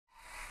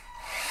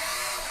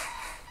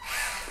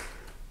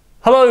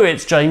Hello,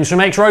 it's James from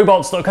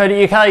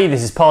XRobots.co.uk.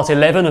 This is part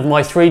 11 of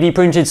my 3D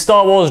printed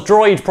Star Wars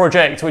Droid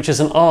project, which is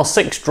an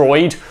R6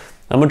 droid.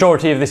 The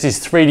majority of this is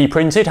 3D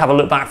printed. Have a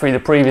look back through the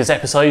previous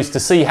episodes to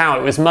see how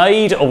it was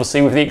made,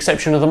 obviously with the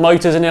exception of the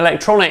motors and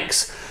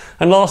electronics.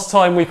 And last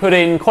time we put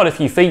in quite a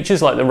few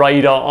features like the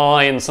radar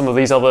eye and some of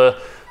these other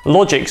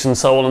logics and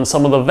so on, and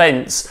some of the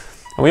vents.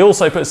 And we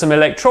also put some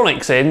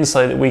electronics in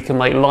so that we can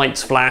make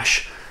lights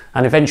flash,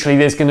 and eventually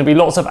there's going to be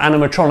lots of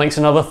animatronics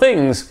and other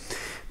things.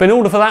 But in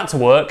order for that to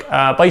work,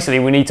 basically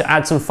we need to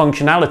add some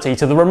functionality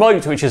to the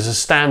remote, which is a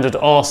standard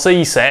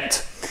RC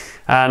set.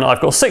 And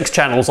I've got 6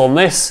 channels on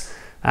this,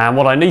 and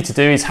what I need to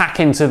do is hack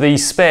into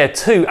these spare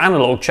 2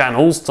 analog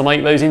channels to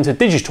make those into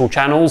digital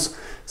channels,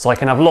 so I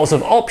can have lots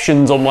of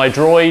options on my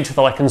droid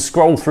that I can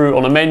scroll through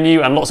on a menu,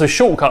 and lots of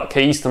shortcut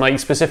keys to make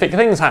specific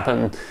things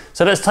happen.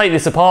 So let's take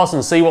this apart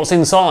and see what's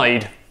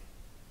inside.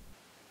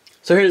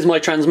 So here's my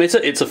transmitter.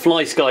 It's a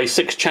FlySky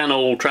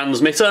 6-channel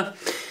transmitter.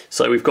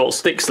 So we've got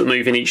sticks that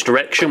move in each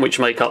direction, which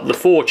make up the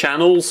 4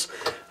 channels,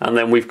 and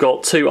then we've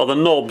got 2 other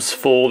knobs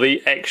for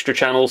the extra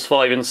channels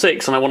 5 and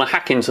 6, and I want to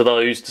hack into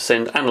those to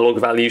send analog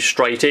values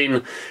straight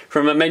in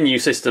from a menu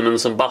system and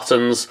some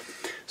buttons,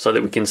 so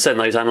that we can send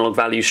those analog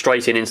values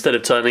straight in instead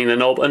of turning the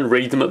knob and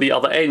read them at the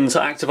other end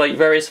to activate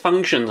various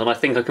functions. And I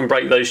think I can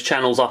break those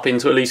channels up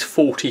into at least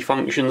 40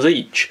 functions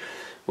each,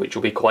 which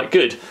will be quite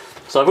good.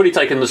 So I've already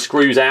taken the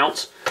screws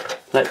out.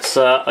 Let's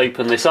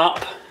open this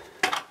up.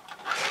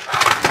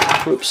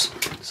 Whoops.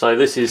 So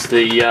this is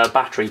the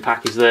battery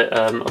pack, is there,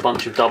 a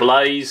bunch of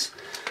AA's,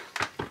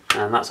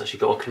 and that's actually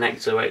got a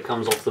connector where it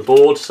comes off the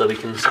board, so we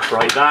can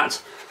separate that.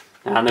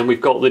 And then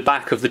we've got the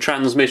back of the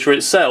transmitter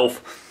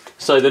itself.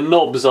 So the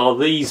knobs are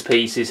these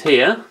pieces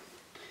here,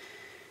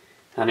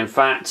 and in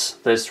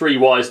fact there's 3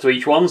 wires to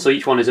each one, so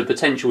each one is a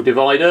potential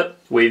divider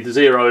with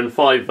 0 and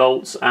 5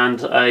 volts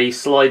and a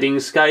sliding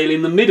scale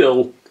in the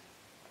middle.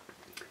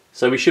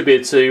 So we should be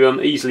able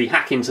to easily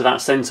hack into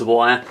that centre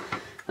wire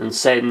and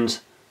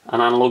send an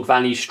analog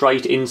value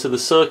straight into the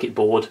circuit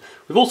board.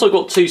 We've also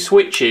got 2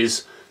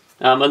 switches,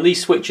 and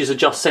these switches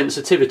adjust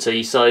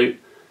sensitivity, so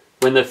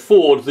when they're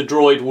forward the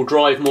droid will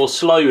drive more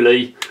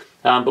slowly,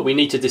 but we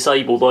need to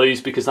disable those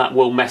because that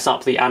will mess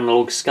up the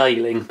analog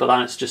scaling. But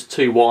that's just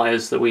 2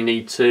 wires that we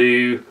need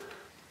to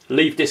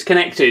leave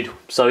disconnected,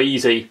 so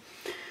easy.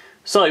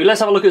 So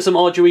let's have a look at some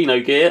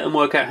Arduino gear and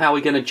work out how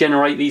we're going to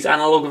generate these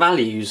analog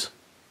values.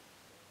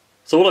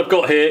 So what I've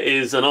got here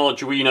is an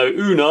Arduino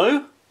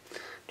Uno,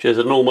 which is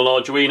a normal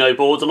Arduino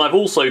board, and I've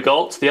also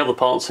got, the other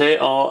parts here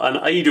are an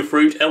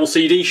Adafruit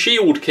LCD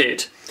sheild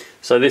kit.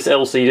 So this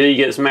LCD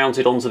gets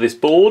mounted onto this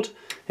board.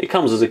 It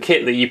comes as a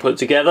kit that you put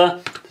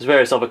together. There's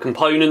various other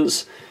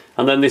components,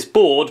 and then this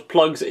board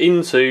plugs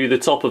into the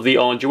top of the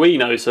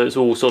Arduino, so it's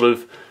all sort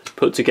of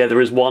put together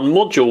as one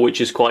module,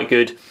 which is quite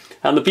good.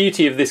 And the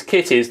beauty of this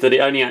kit is that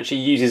it only actually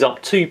uses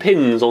up 2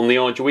 pins on the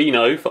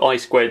Arduino for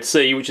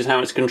I2C, which is how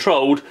it's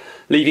controlled,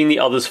 leaving the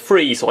others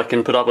free, so I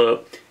can put other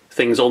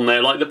things on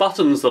there like the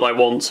buttons that I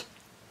want.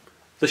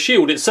 The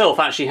shield itself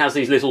actually has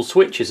these little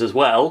switches as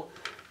well,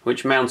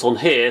 which mount on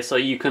here, so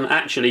you can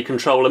actually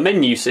control a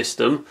menu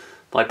system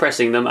by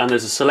pressing them, and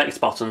there's a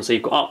select button, so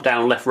you've got up,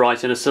 down, left,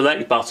 right and a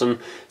select button,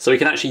 so we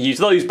can actually use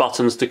those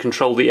buttons to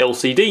control the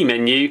LCD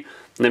menu,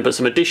 and then put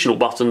some additional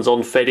buttons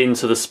on fed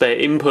into the spare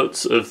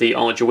inputs of the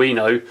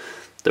Arduino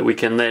that we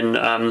can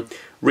then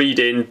read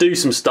in, do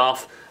some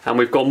stuff, and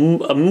we've got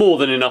more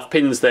than enough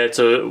pins there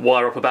to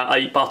wire up about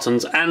 8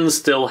 buttons and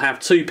still have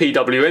 2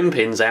 PWM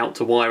pins out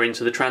to wire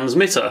into the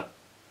transmitter.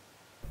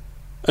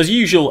 As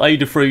usual,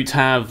 Adafruit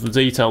have the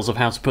details of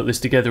how to put this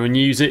together and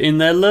use it in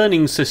their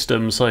learning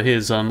system. So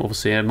here's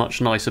obviously a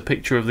much nicer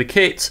picture of the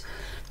kit,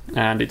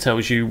 and it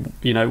tells you,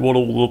 what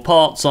all the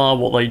parts are,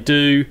 what they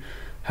do,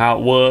 how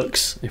it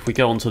works. If we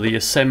go onto the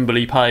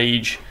assembly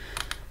page,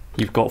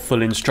 you've got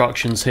full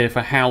instructions here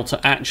for how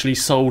to actually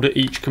solder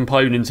each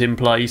component in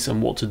place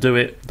and what to do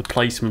it, the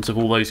placement of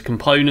all those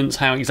components,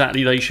 how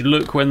exactly they should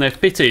look when they're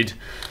fitted.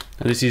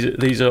 And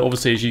these are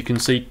obviously, as you can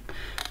see,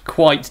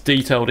 quite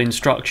detailed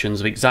instructions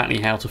of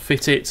exactly how to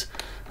fit it.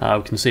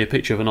 We can see a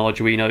picture of an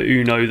Arduino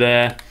Uno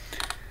there,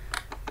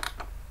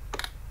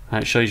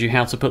 and it shows you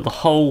how to put the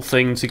whole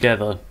thing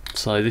together.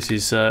 So this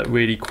is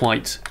really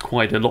quite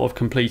a lot of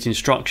complete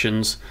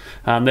instructions,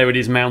 and there it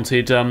is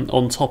mounted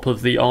on top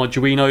of the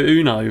Arduino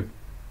Uno.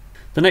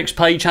 The next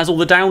page has all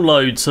the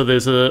downloads, so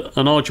there's an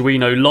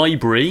Arduino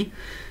library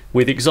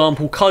with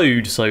example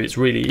code, so it's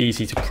really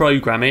easy to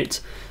program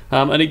it.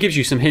 And it gives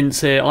you some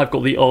hints here. I've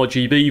got the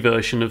RGB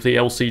version of the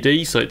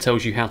LCD, so it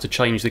tells you how to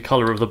change the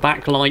colour of the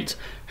backlight,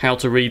 how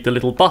to read the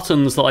little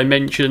buttons that I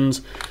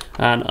mentioned,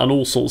 and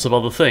all sorts of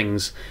other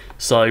things.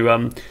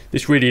 So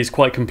this really is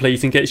quite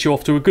complete and gets you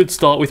off to a good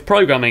start with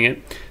programming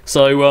it.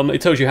 So it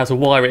tells you how to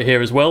wire it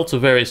here as well to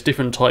various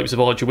different types of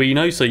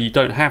Arduino, so you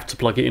don't have to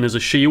plug it in as a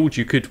shield.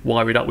 You could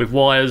wire it up with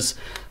wires,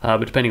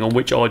 but depending on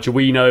which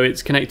Arduino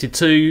it's connected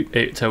to,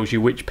 it tells you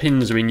which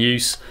pins are in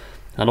use.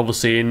 And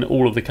obviously in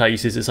all of the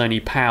cases it's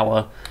only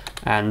power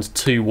and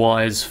 2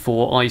 wires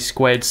for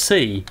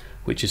I2C,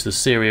 which is the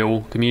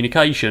serial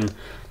communication.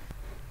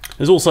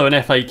 There's also an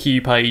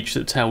FAQ page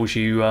that tells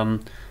you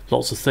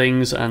lots of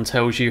things and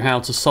tells you how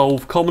to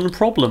solve common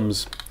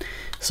problems.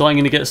 So I'm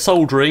going to get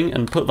soldering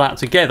and put that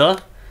together,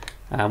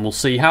 and we'll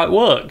see how it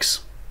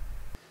works.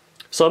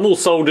 So I'm all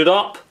soldered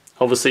up.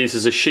 Obviously this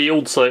is a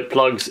shield, so it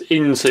plugs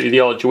into the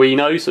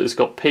Arduino, so it's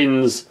got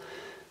pins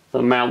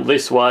that mount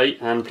this way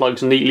and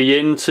plugs neatly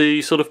in to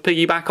sort of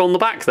piggyback on the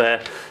back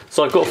there.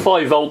 So I've got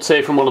 5 volts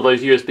here from one of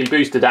those USB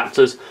boost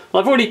adapters.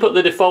 I've already put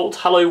the default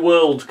Hello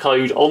World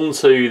code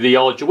onto the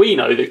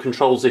Arduino that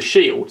controls this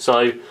shield.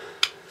 So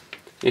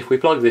if we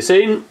plug this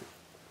in,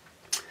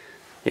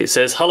 it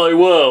says Hello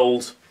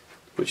World,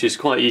 which is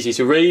quite easy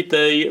to read.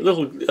 The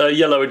little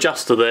yellow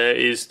adjuster there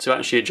is to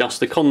actually adjust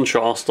the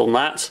contrast on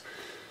that.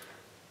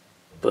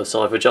 But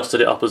I've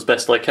adjusted it up as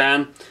best I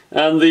can.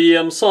 And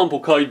the sample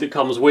code that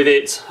comes with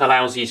it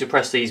allows you to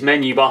press these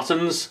menu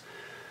buttons.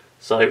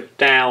 So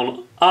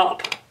down,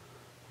 up,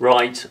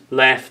 right,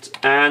 left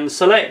and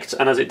select.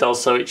 And as it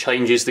does so, it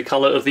changes the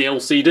colour of the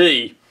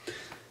LCD,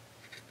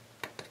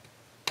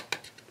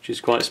 which is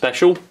quite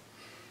special.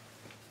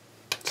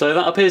 So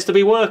that appears to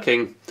be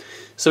working.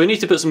 So we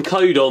need to put some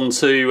code on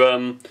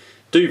to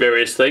do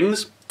various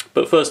things.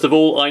 But first of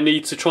all, I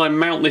need to try and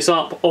mount this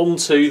up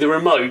onto the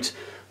remote,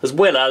 as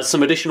well as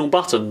some additional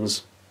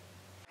buttons.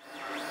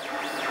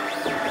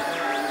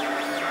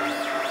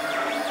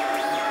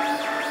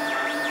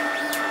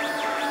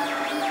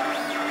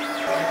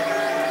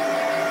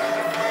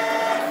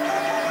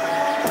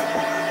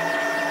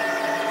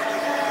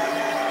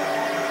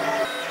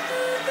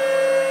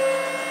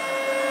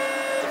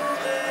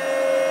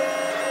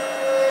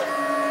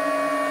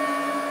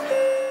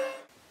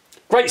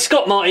 Great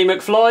Scott, Marty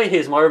McFly,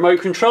 here's my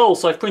remote control.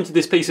 So I've printed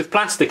this piece of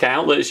plastic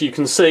out that, as you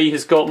can see,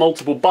 has got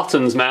multiple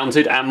buttons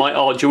mounted and my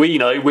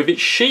Arduino with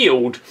its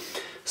shield.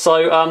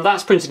 So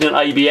that's printed in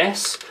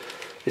ABS.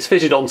 It's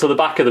fitted onto the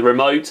back of the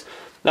remote.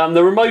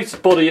 The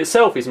remote body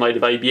itself is made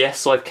of ABS,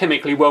 so I've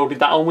chemically welded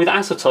that on with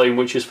acetone,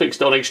 which is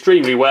fixed on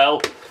extremely well.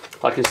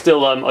 I can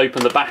still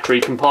open the battery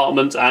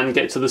compartment and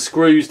get to the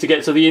screws to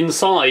get to the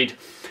inside.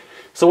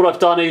 So what I've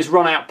done is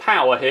run out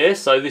power here.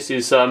 So this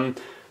is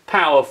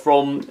power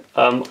from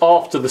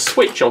after the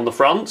switch on the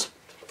front,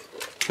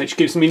 which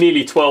gives me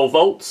nearly 12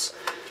 volts.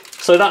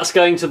 So that's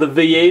going to the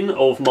V-in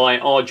of my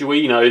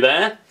Arduino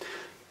there.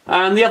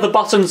 And the other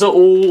buttons are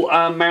all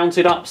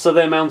mounted up, so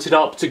they're mounted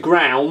up to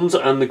ground,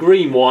 and the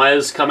green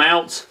wires come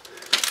out,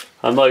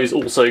 and those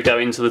also go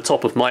into the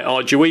top of my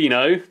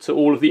Arduino to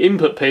all of the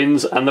input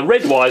pins, and the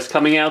red wires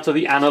coming out are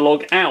the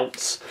analog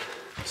outs.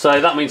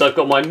 So that means I've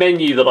got my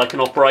menu that I can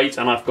operate,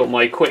 and I've got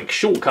my quick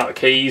shortcut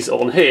keys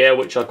on here,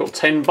 which I've got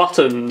 10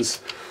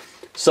 buttons.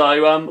 So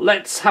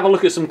let's have a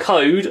look at some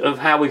code of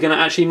how we're going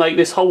to actually make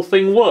this whole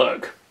thing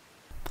work.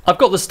 I've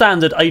got the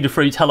standard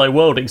Adafruit Hello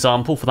World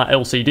example for that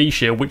LCD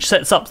shield, which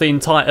sets up the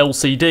entire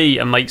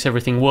LCD and makes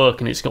everything work,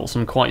 and it's got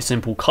some quite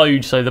simple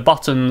code, so the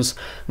buttons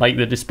make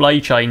the display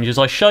change as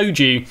I showed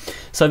you.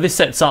 So this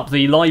sets up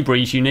the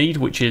libraries you need,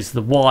 which is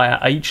the Wire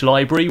H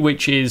library,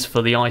 which is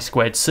for the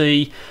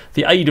I2C,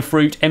 the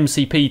Adafruit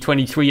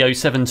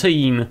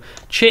MCP23017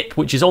 chip,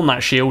 which is on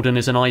that shield and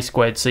is an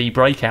I2C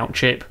breakout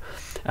chip,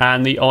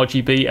 and the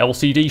RGB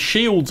LCD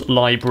shield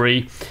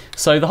library.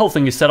 So the whole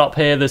thing is set up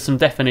here. There's some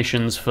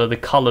definitions for the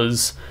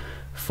colours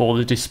for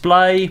the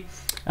display.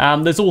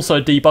 There's also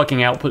a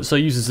debugging output, so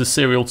it uses a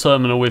serial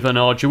terminal with an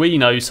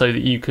Arduino so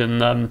that you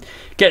can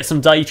get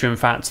some data. In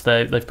fact,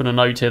 they've put a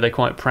note here, they're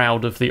quite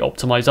proud of the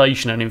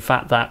optimization, and in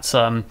fact that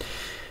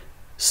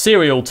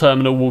serial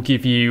terminal will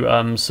give you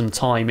some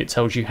time. It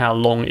tells you how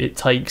long it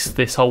takes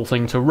this whole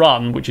thing to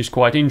run, which is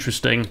quite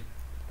interesting.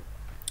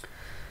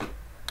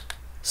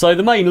 So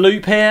the main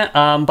loop here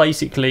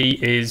basically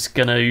is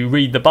going to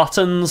read the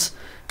buttons,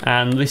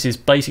 and this is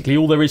basically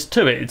all there is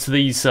to it. It's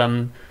these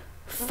 5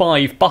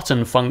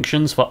 button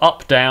functions for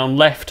up, down,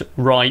 left,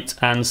 right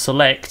and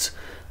select,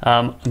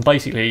 and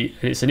basically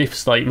it's an if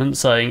statement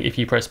saying if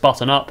you press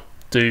button up,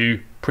 do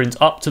print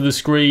up to the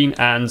screen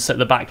and set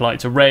the backlight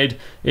to red.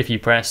 If you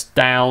press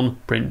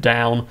down, print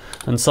down,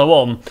 and so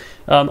on.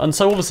 And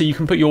so obviously you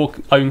can put your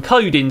own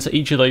code into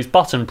each of those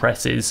button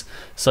presses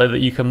so that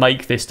you can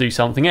make this do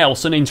something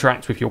else and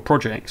interact with your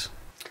projects.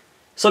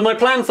 So my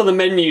plan for the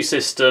menu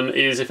system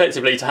is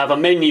effectively to have a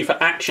menu for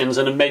actions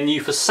and a menu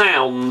for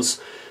sounds.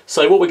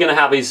 So what we're going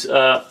to have is,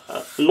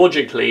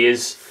 logically,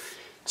 is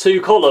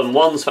 2 columns,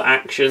 one's for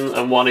action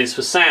and one is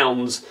for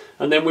sounds,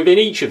 and then within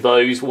each of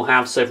those we'll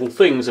have several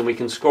things, and we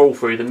can scroll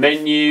through the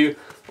menu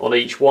on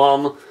each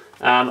one,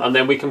 and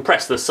then we can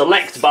press the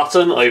select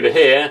button over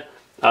here,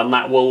 and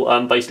that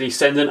will basically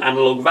send an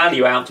analog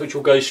value out, which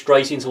will go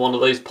straight into one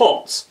of those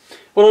pots.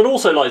 What I'd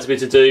also like to be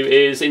able to do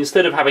is,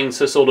 instead of having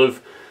to sort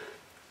of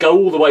go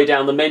all the way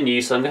down the menu,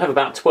 so I'm going to have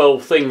about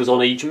 12 things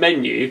on each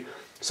menu,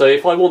 so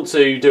if I want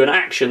to do an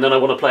action, then I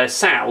want to play a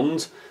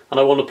sound, and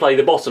I want to play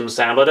the bottom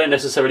sound. I don't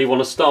necessarily want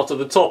to start at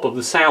the top of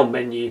the sound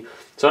menu.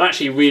 So I'd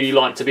actually really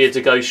like to be able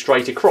to go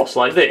straight across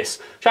like this,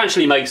 which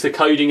actually makes the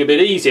coding a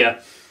bit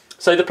easier.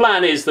 So the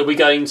plan is that we're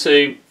going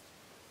to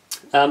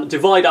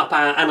divide up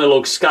our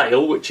analog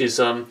scale, which is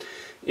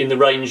in the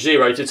range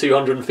 0 to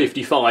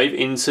 255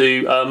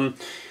 into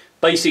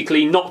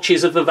basically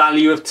notches of the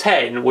value of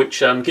 10, which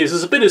gives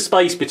us a bit of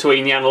space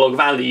between the analog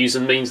values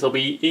and means they'll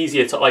be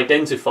easier to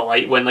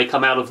identify when they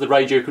come out of the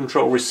radio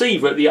control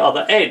receiver at the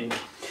other end.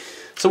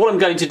 So what I'm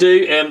going to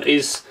do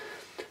is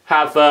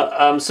have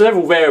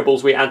several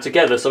variables we add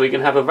together, so we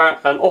can have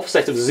an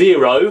offset of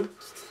 0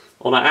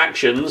 on our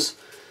actions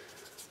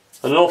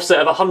and an offset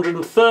of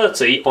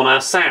 130 on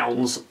our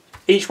sounds.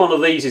 Each one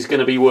of these is going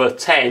to be worth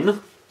 10,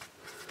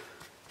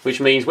 which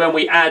means when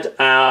we add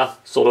our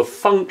sort of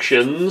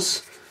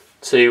functions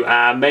to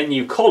our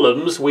menu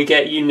columns, we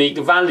get unique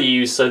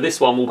values. So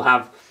this one will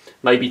have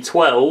maybe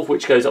 12,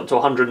 which goes up to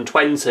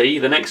 120.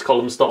 The next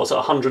column starts at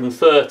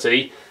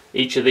 130.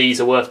 Each of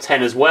these are worth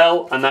 10 as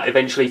well, and that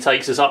eventually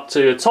takes us up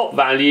to a top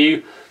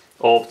value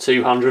of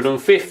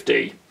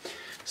 250.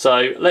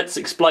 So let's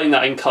explain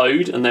that in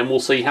code and then we'll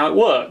see how it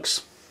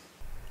works.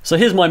 So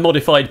here's my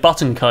modified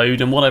button code,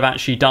 and what I've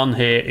actually done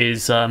here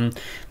is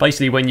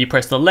basically when you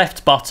press the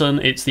left button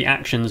it's the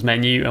actions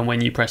menu, and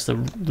when you press the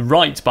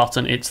right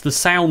button it's the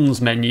sounds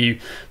menu.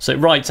 So it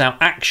writes out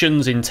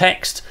actions in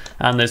text,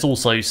 and there's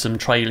also some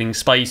trailing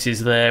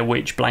spaces there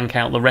which blank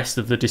out the rest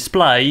of the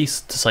display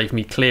to save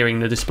me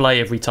clearing the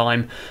display every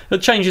time.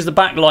 It changes the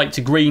backlight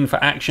to green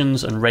for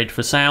actions and red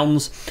for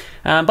sounds.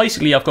 And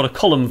basically I've got a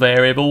column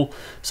variable,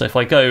 so if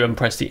I go and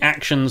press the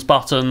actions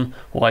button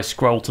or I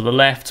scroll to the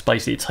left,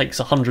 basically it takes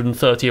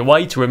 130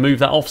 away to remove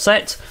that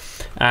offset,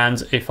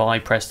 and if I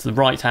press the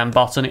right hand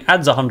button it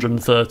adds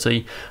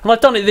 130. And I've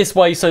done it this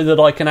way so that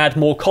I can add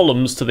more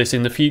columns to this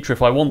in the future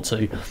if I want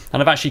to, and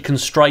I've actually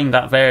constrained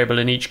that variable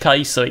in each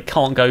case so it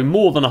can't go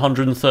more than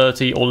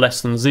 130 or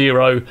less than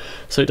 0,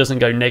 so it doesn't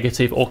go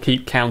negative or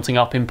keep counting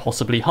up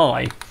impossibly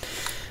high.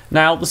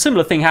 Now the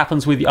similar thing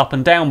happens with the up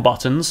and down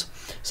buttons.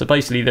 So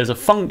basically there's a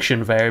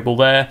function variable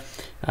there,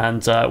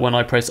 and when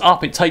I press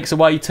up it takes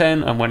away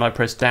 10, and when I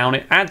press down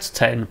it adds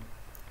 10.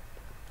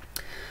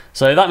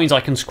 So that means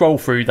I can scroll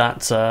through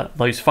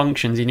those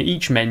functions in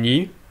each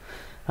menu,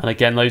 and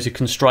again those are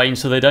constrained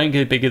so they don't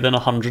go bigger than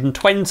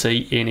 120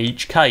 in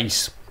each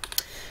case.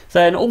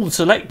 Then all the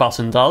select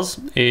button does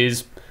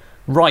is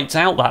writes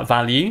out that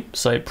value,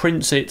 so it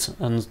prints it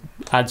and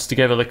adds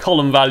together the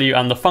column value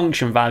and the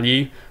function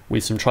value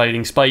with some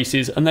trailing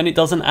spaces, and then it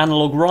does an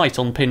analog write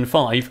on pin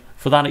 5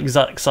 for that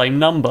exact same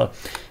number.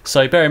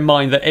 So bear in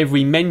mind that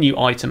every menu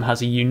item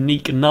has a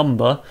unique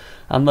number,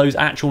 and those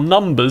actual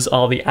numbers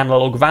are the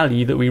analog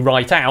value that we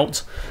write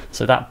out,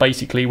 so that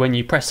basically when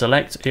you press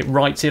select it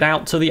writes it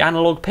out to the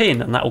analog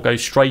pin, and that will go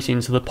straight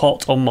into the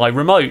pot on my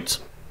remote.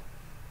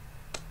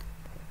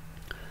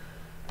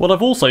 What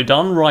I've also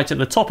done right at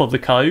the top of the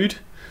code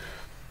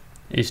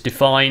is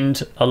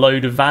defined a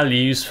load of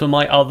values for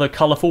my other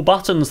colourful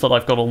buttons that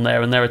I've got on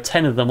there, and there are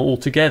 10 of them all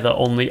together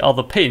on the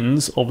other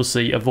pins,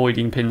 obviously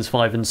avoiding pins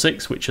 5 and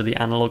 6, which are the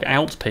analog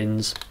out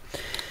pins.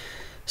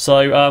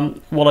 So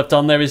what I've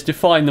done there is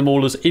define them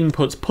all as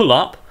inputs pull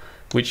up,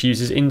 which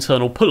uses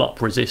internal pull up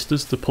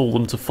resistors to pull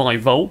them to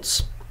 5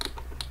 volts.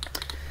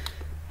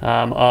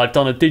 I've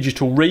done a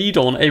digital read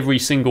on every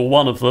single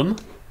one of them,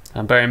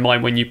 and bear in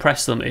mind when you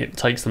press them it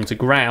takes them to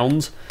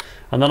ground.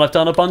 And then I've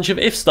done a bunch of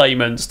if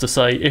statements to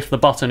say if the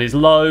button is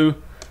low,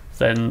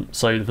 then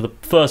so if the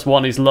first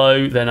one is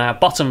low, then our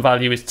button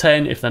value is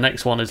 10. If the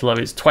next one is low,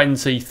 it's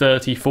 20,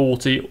 30,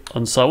 40,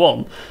 and so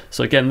on.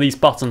 So again, these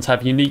buttons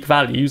have unique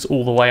values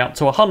all the way up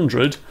to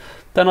 100.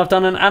 Then I've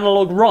done an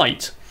analog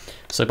write.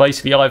 So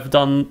basically I've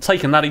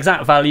taken that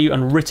exact value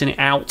and written it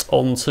out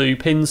onto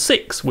pin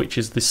 6, which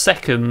is the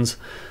second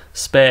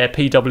spare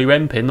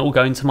PWM pin that will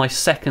go into my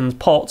second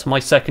pot, my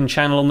second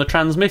channel on the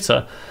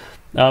transmitter.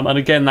 And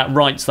again that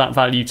writes that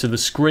value to the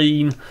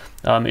screen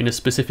in a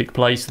specific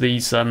place.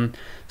 These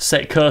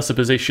set cursor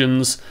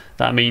positions,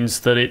 that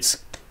means that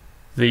it's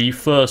the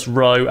first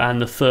row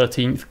and the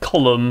 13th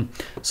column,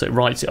 so it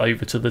writes it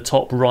over to the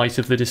top right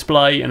of the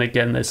display, and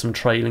again there's some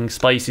trailing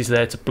spaces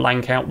there to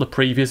blank out the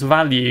previous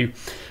value.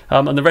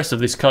 And the rest of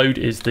this code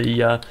is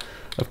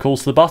of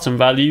course the button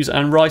values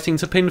and writing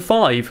to pin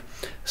 5.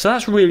 So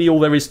that's really all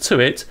there is to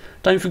it.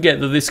 Don't forget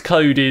that this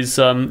code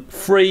is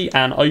free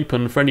and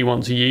open for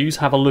anyone to use.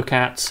 Have a look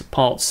at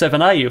part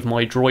 7a of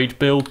my Droid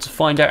build to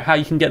find out how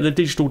you can get the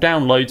digital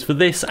downloads for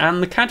this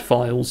and the CAD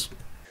files.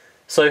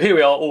 So here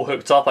we are all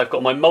hooked up. I've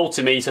got my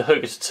multimeter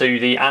hooked to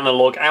the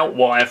analog out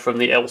wire from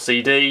the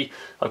LCD.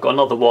 I've got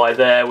another wire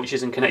there which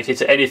isn't connected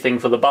to anything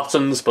for the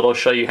buttons, but I'll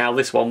show you how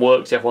this one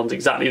works. Everyone's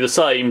exactly the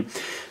same.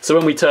 So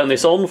when we turn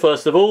this on,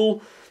 first of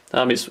all,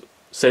 it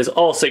says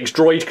R6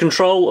 Droid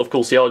control. Of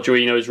course the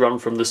Arduino is run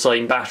from the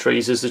same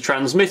batteries as the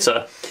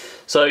transmitter.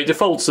 So it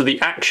defaults to the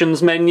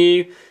actions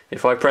menu.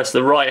 If I press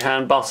the right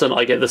hand button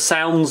I get the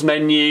sounds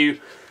menu,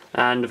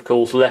 and of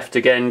course left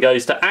again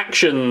goes to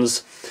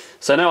actions.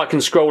 So now I can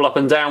scroll up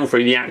and down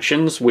through the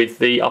actions with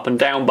the up and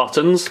down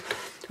buttons,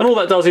 and all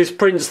that does is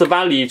prints the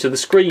value to the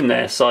screen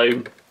there.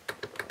 So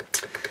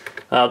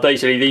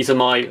basically these are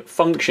my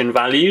function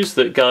values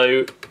that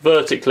go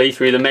vertically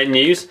through the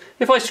menus.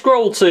 If I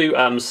scroll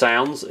to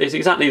sounds, it's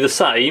exactly the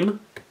same,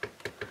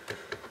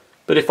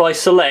 But if I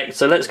select,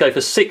 so let's go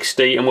for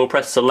 60 and we'll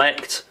press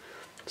select.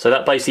 So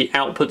that basically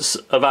outputs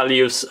a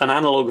value of an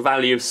analog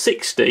value of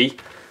 60,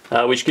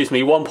 which gives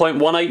me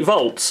 1.18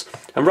 volts.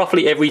 And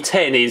roughly every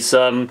 10 is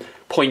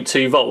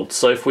 0.2 volts.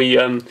 So if we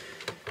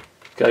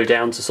go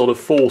down to sort of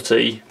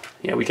 40,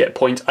 yeah, we get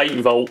 0.8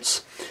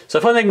 volts. So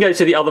if I then go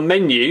to the other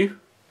menu,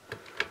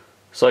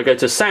 so I go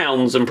to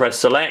sounds and press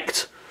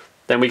select,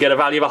 then we get a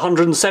value of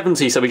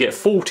 170, so we get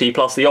 40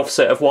 plus the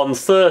offset of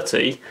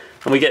 130,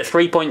 and we get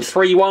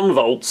 3.31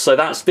 volts, so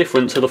that's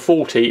different to the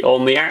 40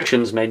 on the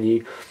actions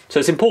menu. So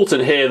it's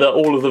important here that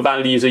all of the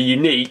values are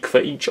unique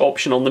for each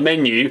option on the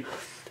menu,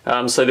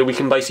 so that we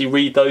can basically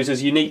read those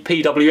as unique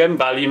PWM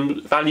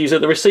values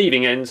at the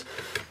receiving end.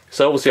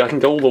 So obviously I can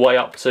go all the way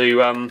up to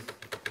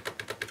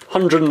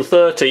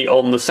 130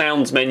 on the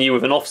sounds menu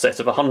with an offset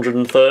of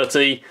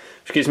 130,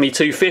 which gives me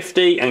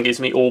 250 and gives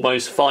me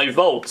almost 5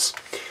 volts.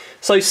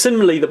 So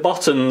similarly the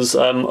buttons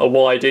are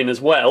wired in as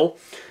well.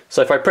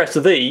 So if I press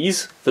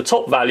these, the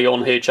top value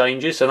on here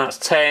changes, so that's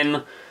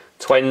 10,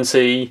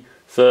 20,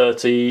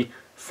 30,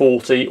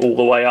 40, all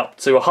the way up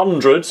to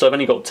 100, so I've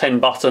only got 10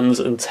 buttons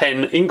and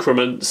 10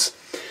 increments.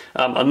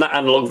 And that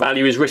analog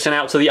value is written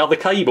out to the other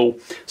cable.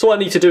 So all I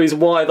need to do is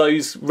wire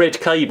those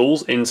red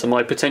cables into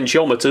my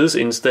potentiometers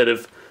instead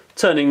of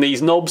turning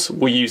these knobs.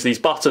 We'll use these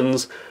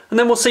buttons and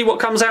then we'll see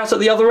what comes out at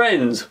the other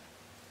end.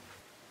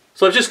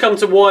 So I've just come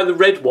to wire the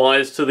red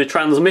wires to the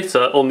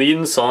transmitter on the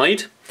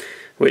inside,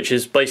 which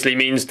basically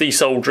means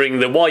desoldering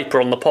the wiper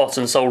on the pot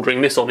and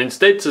soldering this on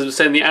instead to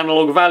send the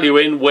analog value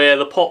in where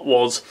the pot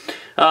was.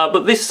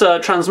 But this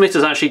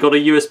transmitter's actually got a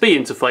USB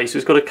interface, so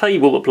it's got a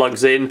cable that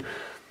plugs in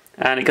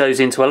and it goes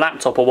into a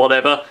laptop or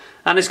whatever,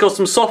 and it's got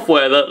some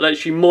software that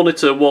lets you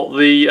monitor what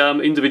the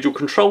individual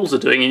controls are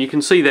doing, and you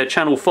can see there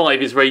channel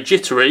 5 is very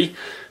jittery, and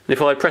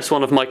if I press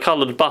one of my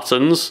coloured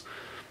buttons,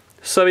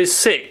 so is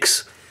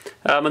 6.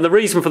 And the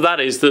reason for that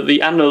is that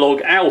the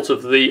analog out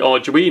of the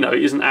Arduino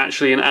isn't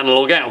actually an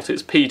analog out,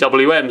 it's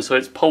PWM, so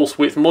it's pulse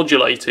width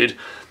modulated.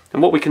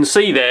 And what we can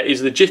see there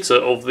is the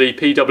jitter of the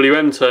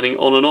PWM turning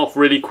on and off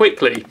really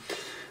quickly.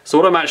 So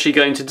what I'm actually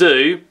going to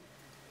do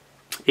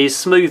is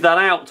smooth that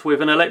out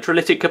with an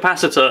electrolytic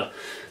capacitor.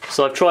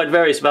 So I've tried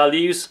various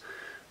values.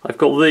 I've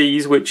got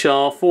these, which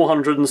are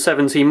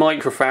 470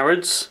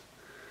 microfarads.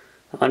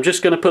 I'm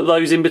just going to put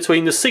those in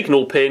between the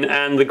signal pin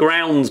and the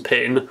ground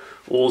pin,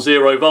 or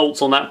 0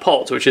 volts on that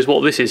pot, which is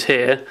what this is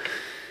here.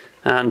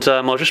 And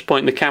I'll just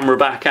point the camera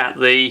back at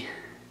the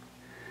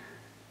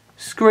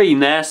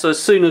screen there, so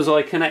as soon as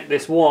I connect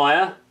this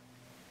wire,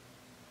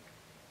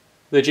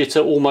 the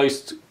jitter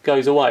almost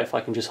goes away. If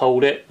I can just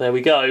hold it, there we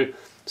go.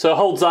 So it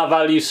holds that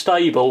value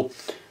stable.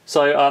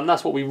 So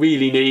that's what we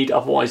really need,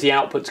 otherwise the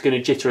output's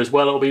going to jitter as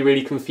well. It'll be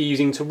really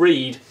confusing to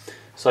read.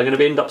 So I'm going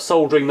to end up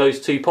soldering those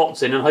two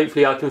pots in, and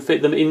hopefully I can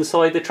fit them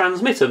inside the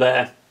transmitter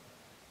there.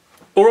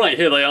 Alright,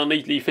 here they are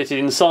neatly fitted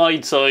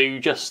inside, so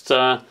just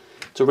to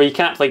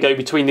recap, they go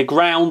between the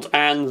ground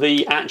and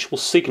the actual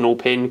signal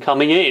pin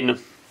coming in.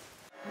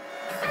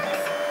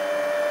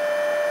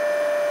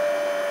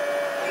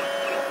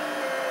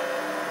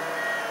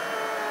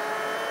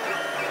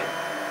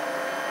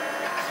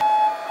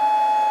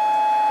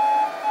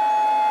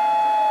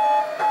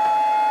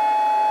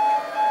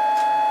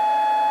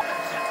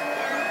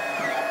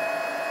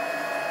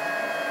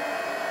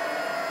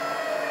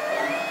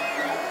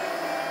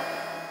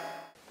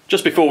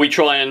 Just before we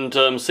try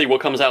and see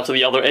what comes out of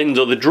the other end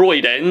of the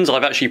Droid end,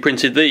 I've actually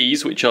printed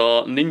these, which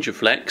are Ninja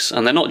Flex,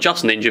 and they're not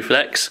just Ninja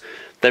Flex,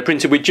 they're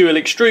printed with dual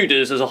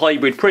extruders as a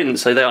hybrid print,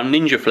 so they are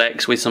Ninja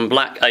Flex with some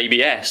black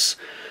ABS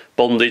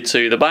bonded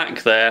to the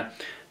back there,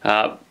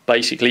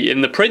 basically in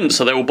the print,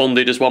 so they're all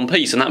bonded as one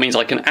piece, and that means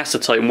I can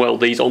acetone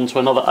weld these onto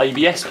another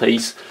ABS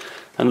piece,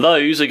 and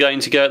those are going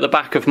to go at the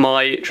back of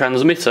my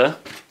transmitter,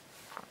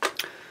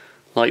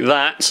 like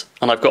that,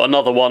 and I've got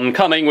another one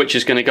coming which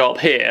is going to go up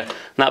here,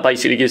 and that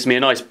basically gives me a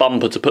nice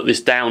bumper to put this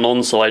down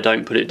on so I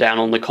don't put it down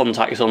on the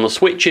contacts on the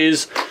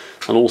switches,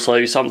 and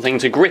also something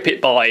to grip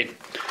it by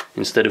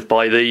instead of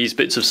by these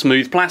bits of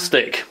smooth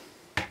plastic.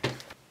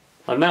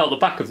 I'm now at the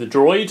back of the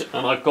Droid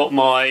and I've got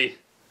my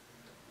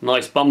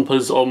nice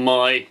bumpers on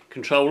my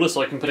controller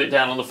so I can put it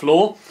down on the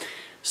floor.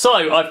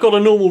 So I've got a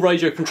normal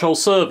radio control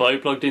servo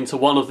plugged into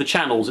one of the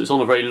channels. It's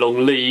on a very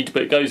long lead,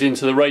 but it goes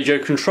into the radio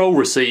control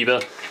receiver.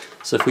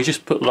 So if we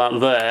just put that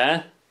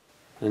there,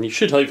 and you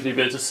should hopefully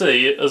be able to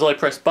see, as I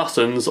press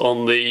buttons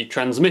on the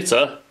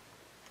transmitter,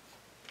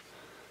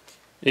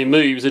 it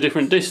moves a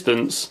different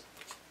distance,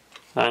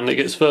 and it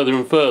gets further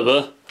and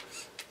further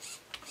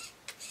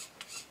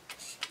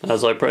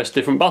as I press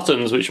different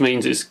buttons, which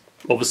means it's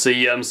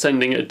obviously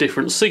sending a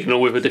different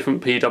signal with a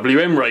different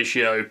PWM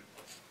ratio.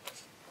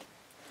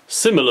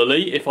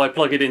 Similarly, if I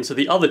plug it into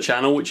the other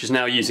channel, which is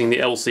now using the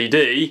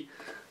LCD,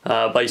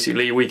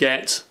 basically we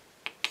get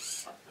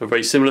a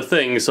very similar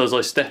thing. So as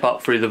I step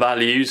up through the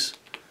values,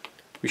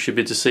 we should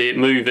be able to see it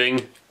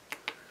moving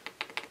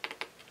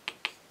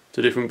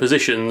to different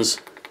positions.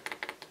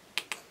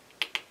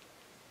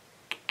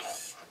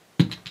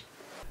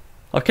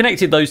 I I've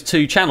connected those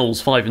two channels,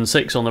 5 and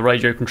 6, on the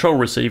radio control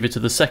receiver to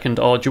the second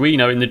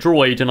Arduino in the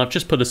Droid, and I've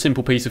just put a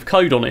simple piece of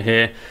code on it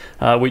here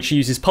which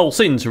uses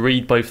pulse in to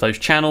read both those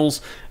channels,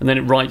 and then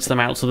it writes them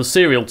out to the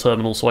serial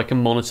terminal so I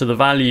can monitor the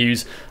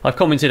values. I've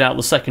commented out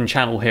the second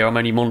channel here. I'm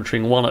only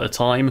monitoring one at a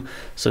time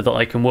so that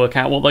I can work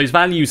out what those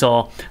values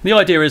are. The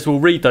idea is we'll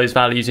read those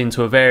values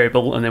into a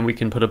variable, and then we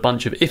can put a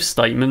bunch of if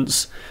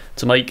statements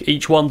to make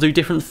each one do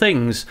different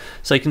things.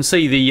 So you can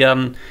see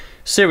the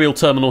serial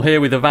terminal here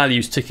with the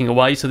values ticking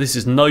away. So this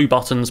is no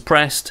buttons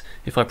pressed.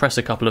 If I press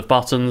a couple of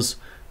buttons,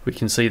 we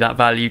can see that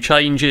value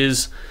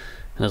changes,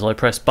 and as I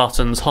press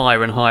buttons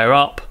higher and higher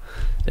up,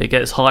 it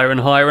gets higher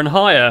and higher and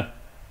higher.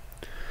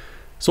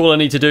 So all I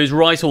need to do is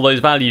write all those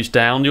values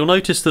down. You'll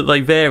notice that they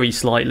vary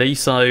slightly,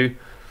 so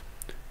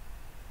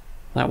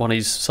that one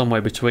is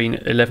somewhere between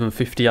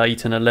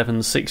 1158 and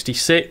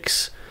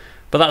 1166,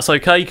 but that's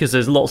okay because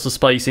there's lots of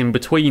space in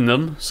between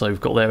them. So we've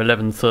got there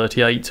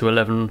 1138 to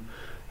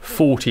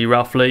 1140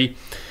 roughly.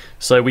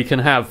 So we can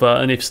have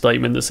an if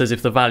statement that says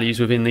if the values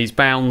within these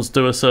bounds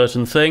do a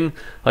certain thing.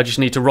 I just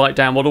need to write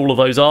down what all of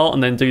those are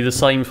and then do the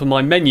same for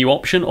my menu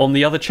option on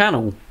the other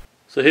channel.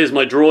 So here's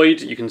my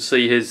Droid. You can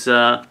see his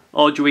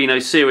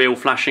Arduino serial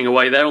flashing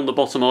away there on the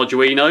bottom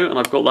Arduino, and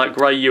I've got that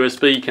grey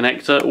USB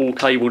connector all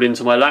cabled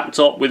into my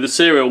laptop with the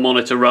serial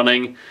monitor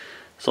running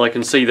so I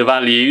can see the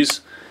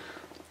values.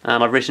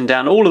 And I've written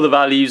down all of the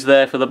values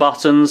there for the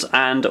buttons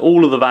and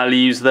all of the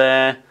values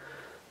there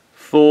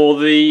for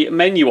the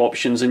menu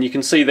options, and you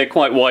can see they're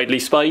quite widely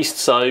spaced.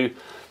 So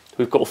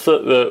we've got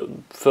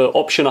for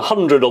option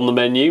 100 on the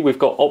menu, we've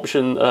got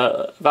option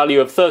value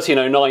of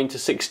 1309 to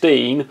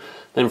 16.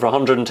 Then for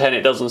 110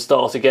 it doesn't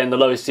start again, the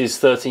lowest is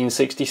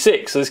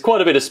 1366. So there's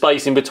quite a bit of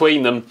space in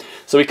between them.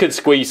 So we could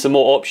squeeze some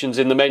more options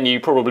in the menu,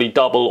 probably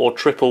double or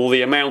triple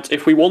the amount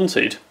if we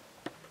wanted.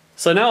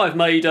 So now I've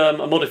made a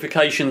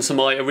modification to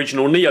my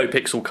original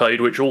NeoPixel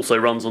code, which also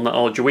runs on that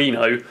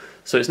Arduino.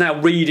 So it's now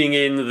reading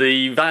in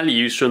the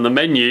values from the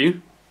menu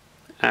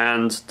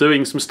and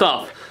doing some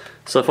stuff.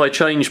 So if I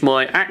change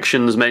my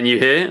actions menu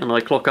here and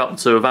I clock up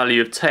to a value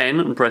of 10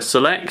 and press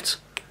select,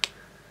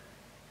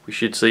 we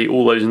should see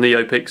all those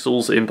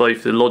NeoPixels in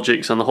both the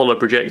Logix and the Holo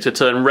projector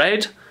turn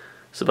red.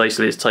 So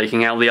basically it's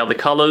taking out the other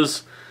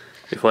colours.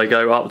 If I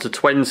go up to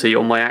 20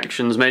 on my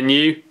actions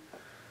menu,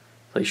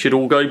 they should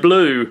all go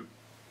blue.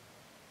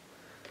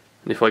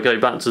 And if I go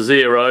back to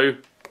 0,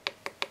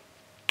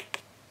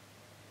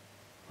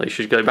 they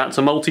should go back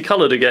to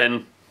multicoloured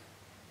again.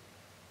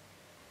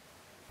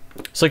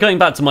 So going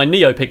back to my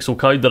NeoPixel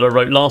code that I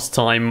wrote last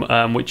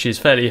time, which is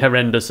fairly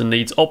horrendous and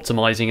needs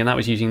optimising, and that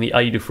was using the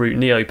Adafruit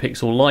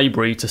NeoPixel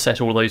library to set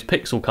all those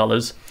pixel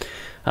colours.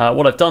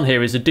 What I've done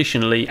here is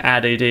additionally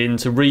added in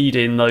to read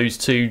in those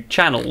two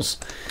channels.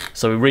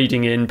 So we're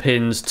reading in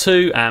pins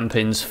 2 and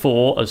pins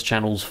 4 as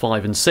channels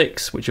 5 and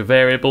 6, which are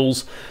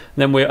variables. And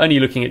then we're only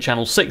looking at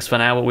channel 6 for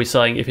now, where we're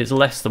saying if it's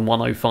less than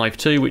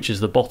 1052, which is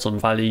the bottom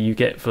value you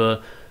get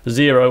for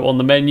 0 on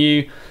the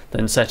menu,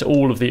 then set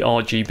all of the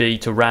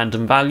RGB to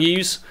random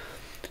values.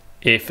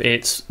 If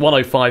it's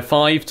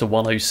 1055 to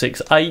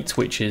 1068,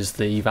 which is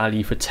the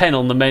value for 10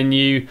 on the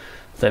menu,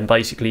 then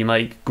basically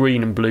make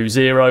green and blue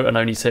 0 and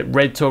only set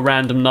red to a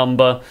random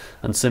number.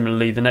 And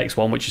similarly the next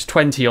one, which is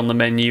 20 on the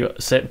menu,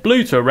 set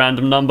blue to a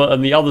random number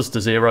and the others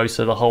to 0,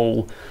 so the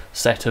whole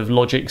set of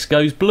Logix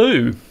goes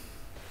blue.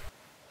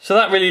 So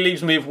that really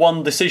leaves me with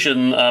one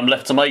decision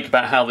left to make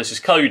about how this is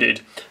coded.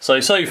 So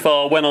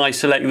far when I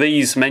select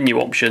these menu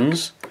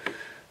options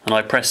and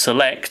I press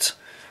select,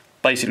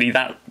 basically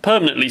that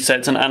permanently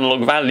sets an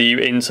analog value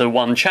into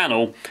one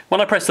channel.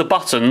 When I press the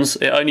buttons,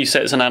 it only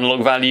sets an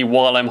analog value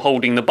while I'm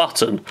holding the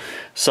button.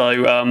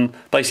 So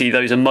basically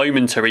those are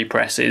momentary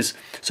presses.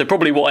 So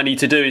probably what I need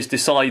to do is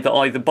decide that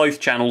either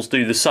both channels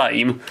do the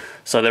same.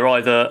 So they're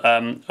either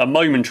a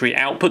momentary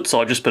output,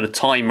 so I'll just put a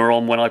timer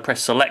on when I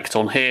press select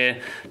on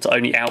here to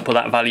only output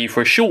that value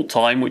for a short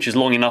time, which is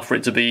long enough for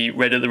it to be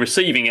read at the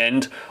receiving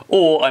end,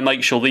 or I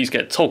make sure these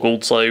get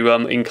toggled,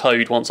 so in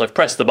code once I've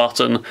pressed the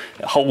button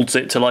it holds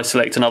it till I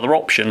select another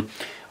option.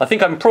 I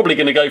think I'm probably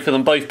going to go for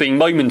them both being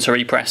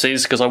momentary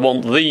presses because I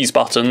want these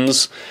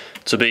buttons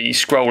to be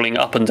scrolling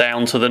up and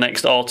down to the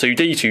next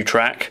R2-D2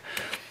 track.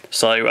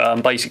 So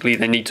basically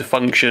they need to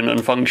function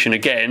and function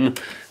again.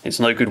 It's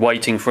no good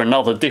waiting for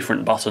another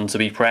different button to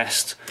be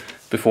pressed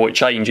before it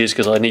changes,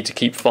 because I need to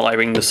keep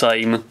firing the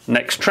same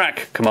next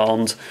track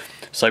command.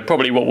 So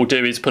probably what we'll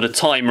do is put a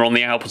timer on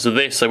the output of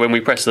this, so when we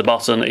press the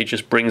button it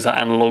just brings that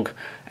analog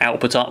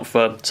output up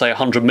for say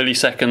 100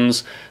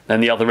 milliseconds,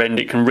 then the other end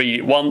it can read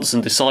it once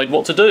and decide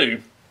what to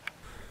do.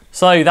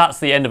 So that's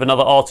the end of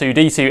another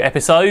R2-D2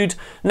 episode.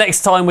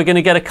 Next time we're going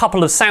to get a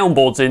couple of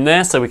soundboards in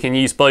there so we can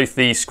use both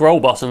the scroll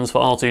buttons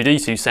for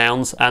R2-D2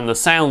 sounds and the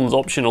sounds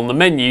option on the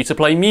menu to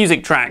play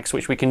music tracks,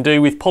 which we can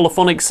do with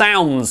polyphonic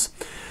sounds.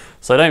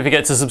 So don't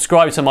forget to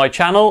subscribe to my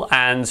channel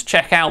and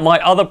check out my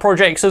other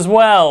projects as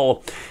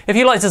well. If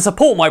you'd like to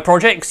support my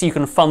projects, you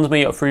can fund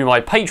me through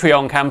my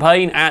Patreon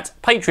campaign at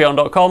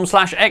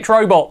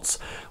patreon.com/XRobots,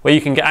 where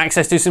you can get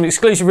access to some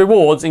exclusive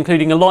rewards,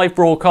 including a live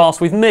broadcast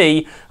with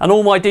me and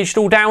all my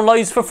digital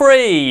downloads for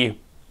free.